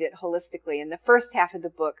to treat it holistically. And the first half of the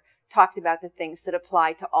book talked about the things that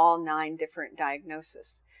apply to all 9 different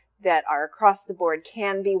diagnoses that are across the board,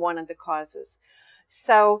 can be one of the causes.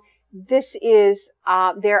 So this is,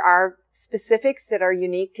 there are specifics that are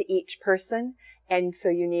unique to each person. And so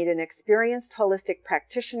you need an experienced holistic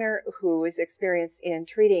practitioner who is experienced in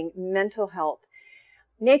treating mental health.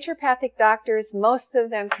 Naturopathic doctors, most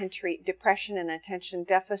of them can treat depression and attention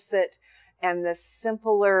deficit and the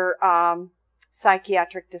simpler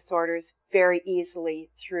psychiatric disorders very easily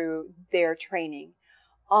through their training.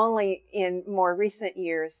 Only in more recent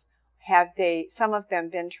years have some of them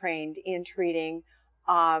been trained in treating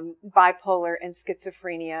bipolar and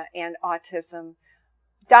schizophrenia and autism.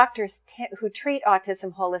 Doctors who treat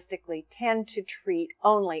autism holistically tend to treat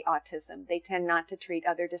only autism. They tend not to treat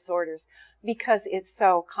other disorders because it's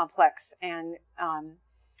so complex and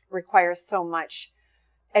requires so much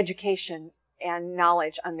education and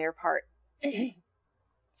knowledge on their part.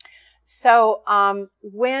 So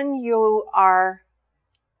when you are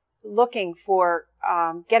looking for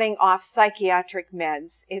getting off psychiatric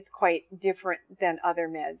meds, it's quite different than other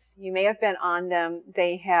meds. You may have been on them.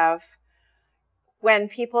 When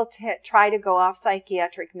people try to go off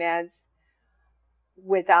psychiatric meds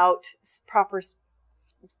without proper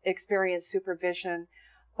experienced supervision,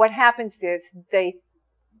 what happens is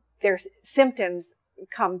their symptoms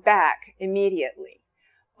come back immediately.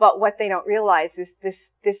 But what they don't realize is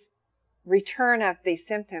this return of these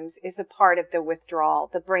symptoms is a part of the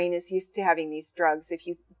withdrawal. The brain is used to having these drugs. If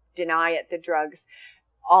you deny it the drugs,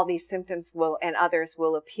 all these symptoms and others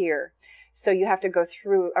will appear. So you have to go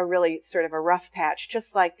through a really sort of a rough patch,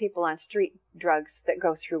 just like people on street drugs that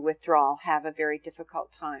go through withdrawal have a very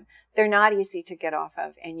difficult time. They're not easy to get off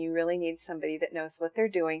of, and you really need somebody that knows what they're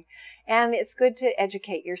doing. And it's good to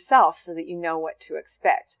educate yourself so that you know what to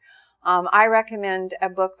expect. I recommend a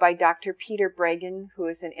book by Dr. Peter Breggin, who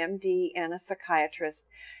is an MD and a psychiatrist,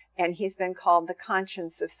 and he's been called the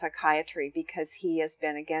conscience of psychiatry because he has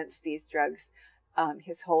been against these drugs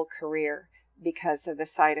his whole career, because of the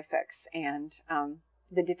side effects and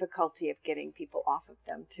the difficulty of getting people off of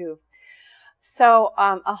them too. So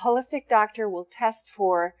a holistic doctor will test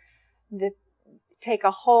for take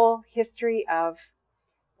a whole history of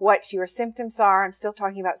what your symptoms are. I'm still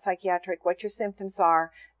talking about psychiatric, what your symptoms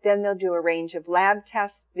are. Then they'll do a range of lab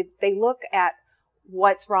tests. They look at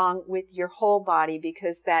what's wrong with your whole body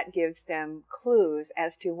because that gives them clues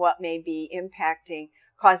as to what may be impacting,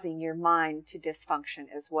 causing your mind to dysfunction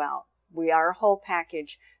as well. We are a whole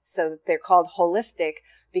package, so they're called holistic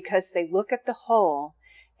because they look at the whole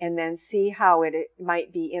and then see how it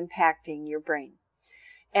might be impacting your brain.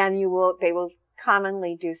 And they will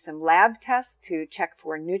commonly do some lab tests to check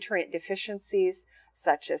for nutrient deficiencies,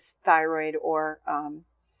 such as thyroid or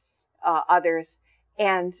others.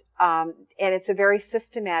 And it's a very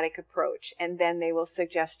systematic approach. And then they will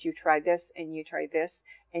suggest you try this and you try this,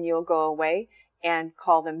 and you'll go away and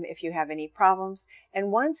call them if you have any problems.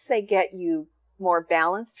 And once they get you more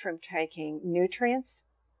balanced from taking nutrients,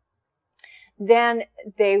 then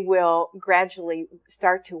they will gradually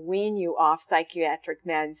start to wean you off psychiatric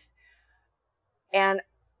meds. And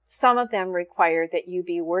some of them require that you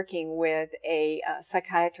be working with a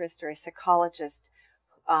psychiatrist or a psychologist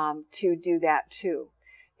to do that too.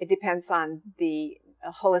 It depends on the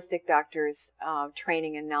holistic doctor's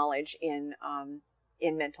training and knowledge in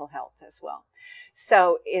mental health as well.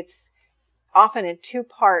 So it's often a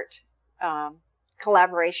two-part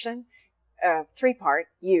collaboration, three-part,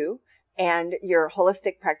 you and your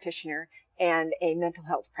holistic practitioner and a mental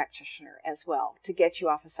health practitioner as well to get you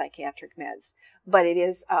off of psychiatric meds. But it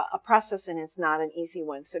is a process, and it's not an easy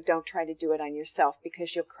one, so don't try to do it on yourself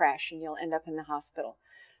because you'll crash and you'll end up in the hospital.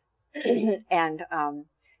 And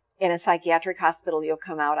in a psychiatric hospital, you'll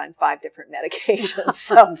come out on 5 different medications.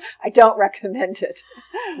 So I don't recommend it.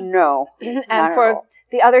 No. And for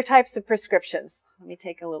the other types of prescriptions, let me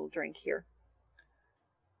take a little drink here.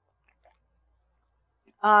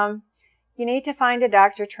 You need to find a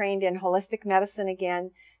doctor trained in holistic medicine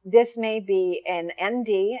again. This may be an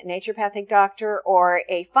ND, naturopathic doctor, or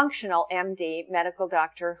a functional MD, medical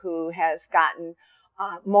doctor who has gotten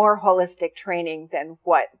more holistic training than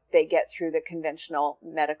what they get through the conventional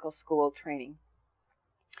medical school training.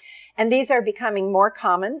 And these are becoming more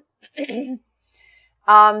common. They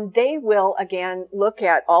will, again, look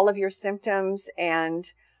at all of your symptoms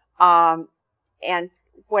and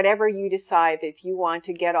whatever you decide. If you want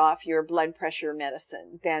to get off your blood pressure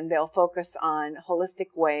medicine, then they'll focus on holistic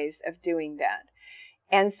ways of doing that.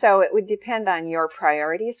 And so it would depend on your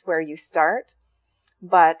priorities where you start,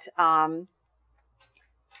 but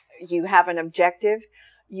you have an objective.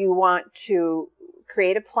 You want to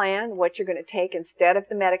create a plan, what you're going to take instead of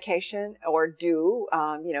the medication, or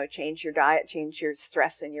change your diet, change your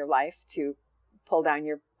stress in your life to pull down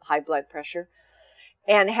your high blood pressure,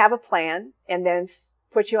 and have a plan, and then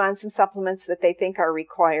put you on some supplements that they think are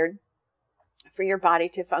required for your body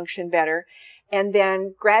to function better. And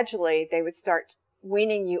then gradually they would start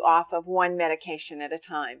weaning you off of one medication at a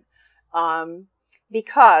time,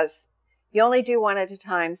 because you only do one at a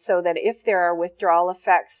time, so that if there are withdrawal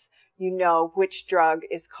effects, you know which drug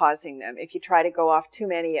is causing them. If you try to go off too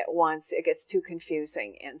many at once, it gets too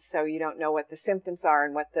confusing, and so you don't know what the symptoms are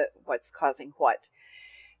and what's causing what.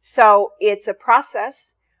 So it's a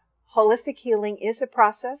process. Holistic healing is a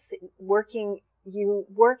process. You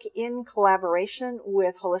work in collaboration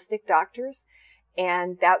with holistic doctors.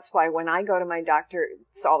 And that's why when I go to my doctor,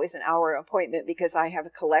 it's always an hour appointment, because I have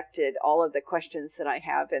collected all of the questions that I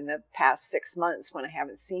have in the past 6 months when I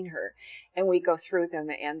haven't seen her. And we go through them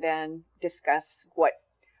and then discuss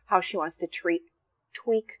how she wants to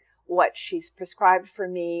tweak what she's prescribed for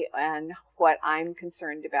me and what I'm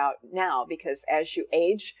concerned about now. Because as you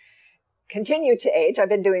continue to age, I've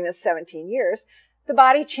been doing this 17 years, the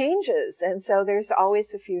body changes. And so there's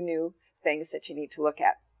always a few new things that you need to look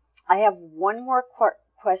at. I have one more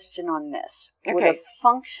question on this. Okay. Would a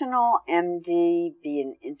functional MD be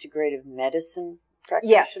an integrative medicine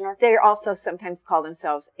practitioner? Yes, they also sometimes call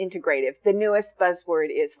themselves integrative. The newest buzzword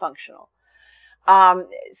is functional.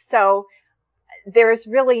 So there's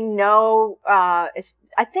really no,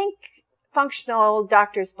 I think functional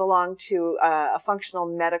doctors belong to a functional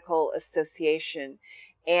medical association.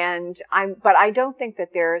 But I don't think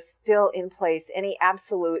that there's still in place any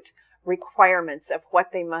absolute requirements of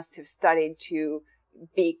what they must have studied to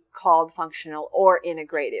be called functional or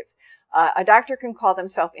integrative. A doctor can call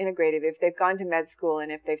themselves integrative if they've gone to med school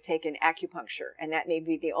and if they've taken acupuncture, and that may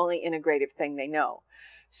be the only integrative thing they know.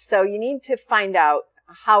 So you need to find out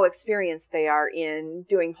how experienced they are in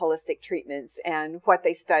doing holistic treatments and what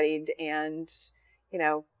they studied, and, you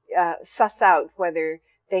know, suss out whether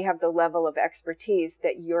they have the level of expertise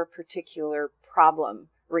that your particular problem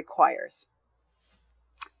requires.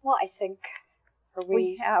 Well, I think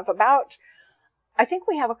we have I think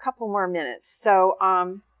we have a couple more minutes. So,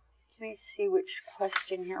 let me see which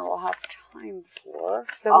question here we'll have time for.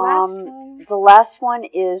 The last one? The last one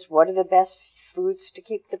is, what are the best foods to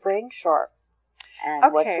keep the brain sharp?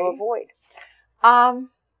 And what to avoid?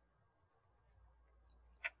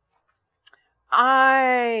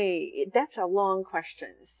 That's a long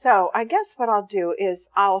question. So I guess what I'll do is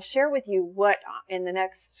I'll share with you what, in the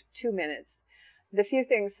next 2 minutes, the few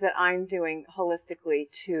things that I'm doing holistically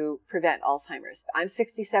to prevent Alzheimer's. I'm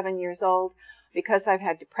 67 years old. Because I've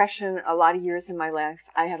had depression a lot of years in my life,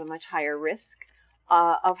 I have a much higher risk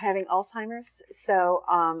of having Alzheimer's. So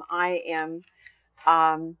I am,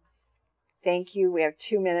 thank you, we have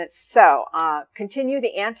 2 minutes. So continue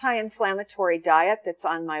the anti-inflammatory diet that's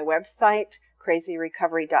on my website,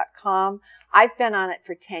 crazyrecovery.com. I've been on it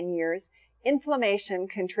for 10 years. Inflammation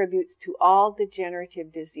contributes to all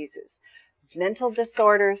degenerative diseases, mental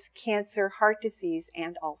disorders, cancer, heart disease,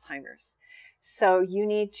 and Alzheimer's. So you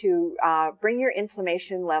need to bring your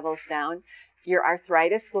inflammation levels down. Your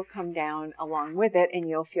arthritis will come down along with it, and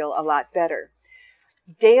you'll feel a lot better.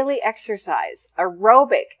 Daily exercise,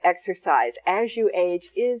 aerobic exercise as you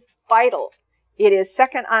age is vital. It is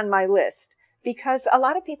second on my list because a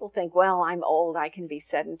lot of people think, well, I'm old, I can be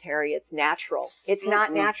sedentary, it's natural. It's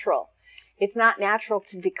not natural. It's not natural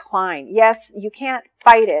to decline. Yes, you can't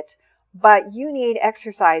fight it, but you need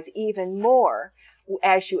exercise even more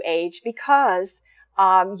as you age because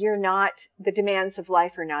the demands of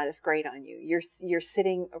life are not as great on you. You're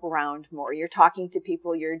sitting around more. You're talking to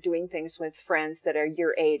people. You're doing things with friends that are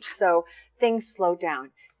your age. So things slow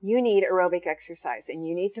down. You need aerobic exercise, and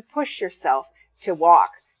you need to push yourself to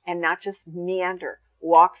walk and not just meander.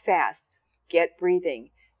 Walk fast. Get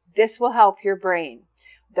breathing. This will help your brain.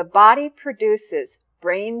 The body produces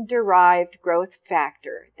brain-derived growth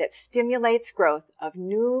factor that stimulates growth of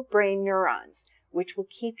new brain neurons, which will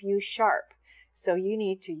keep you sharp. So you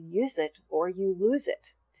need to use it or you lose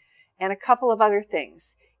it. And a couple of other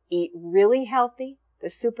things. Eat really healthy. The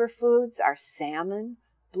superfoods are salmon,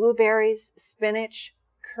 blueberries, spinach,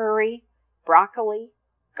 curry, broccoli,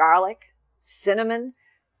 garlic, cinnamon,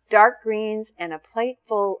 dark greens, and a plate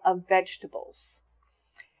full of vegetables.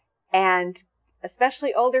 And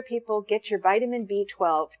especially older people, get your vitamin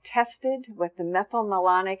B12 tested with the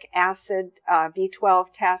methylmalonic acid B12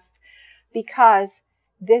 test, because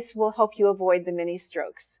this will help you avoid the mini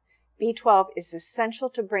strokes. B12 is essential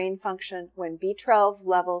to brain function. When B12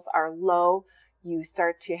 levels are low, you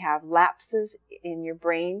start to have lapses in your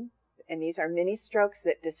brain, and these are mini strokes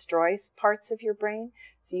that destroy parts of your brain.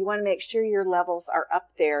 So you want to make sure your levels are up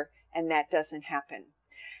there and that doesn't happen.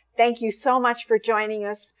 Thank you so much for joining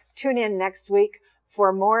us. Tune in next week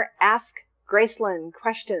for more Ask Gracelyn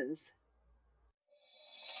questions.